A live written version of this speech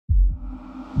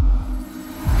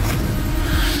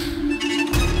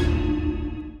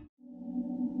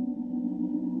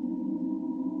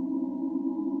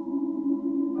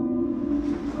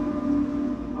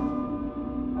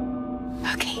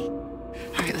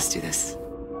Let's do this.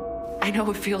 I know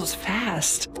it feels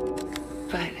fast,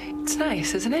 but it's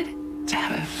nice, isn't it? To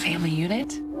have a family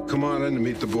unit. Come on in to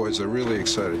meet the boys. They're really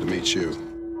excited to meet you.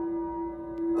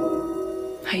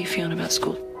 How you feeling about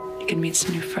school? You can meet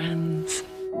some new friends.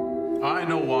 I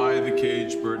know why the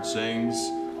caged bird sings.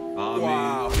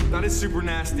 Wow, that is super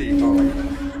nasty. Oh my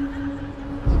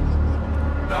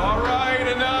God. All right,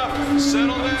 enough.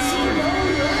 Settle down.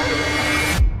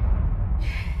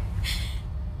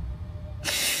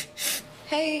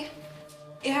 Hey,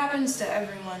 it happens to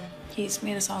everyone. He's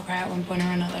made us all cry at one point or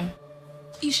another.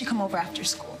 You should come over after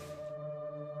school.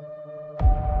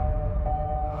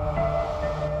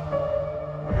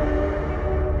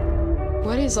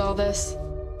 What is all this?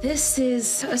 This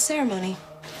is a ceremony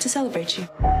to celebrate you.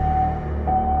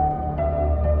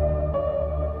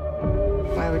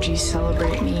 Why would you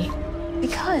celebrate me?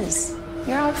 Because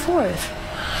you're out fourth.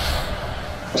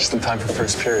 Just in time for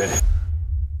first period.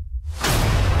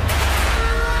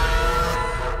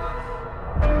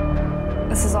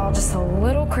 This is all just a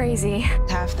little crazy.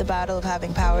 Half the battle of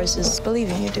having powers is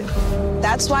believing you do.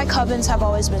 That's why covens have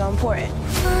always been important.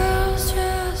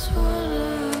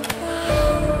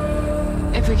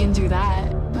 If we can do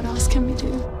that, what else can we do?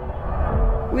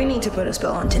 We need to put a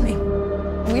spell on Timmy.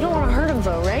 We don't want to hurt him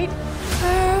though, right?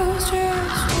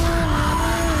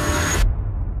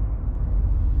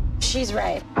 She's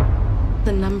right.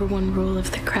 The #1 rule of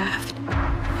the craft: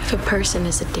 if a person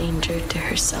is a danger to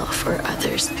herself or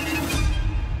others,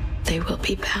 they will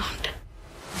be bound.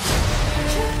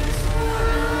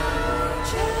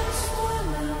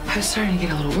 I was starting to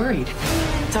get a little worried.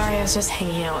 Sorry, I was just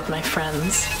hanging out with my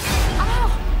friends.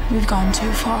 Oh, we've gone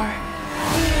too far.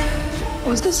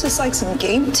 Was this just like some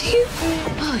game to you?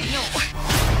 Oh,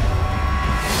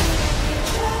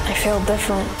 I feel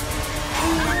different.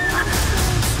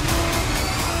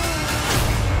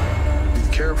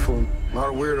 Be careful. A lot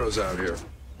of weirdos out here.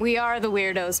 We are the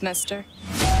weirdos, mister.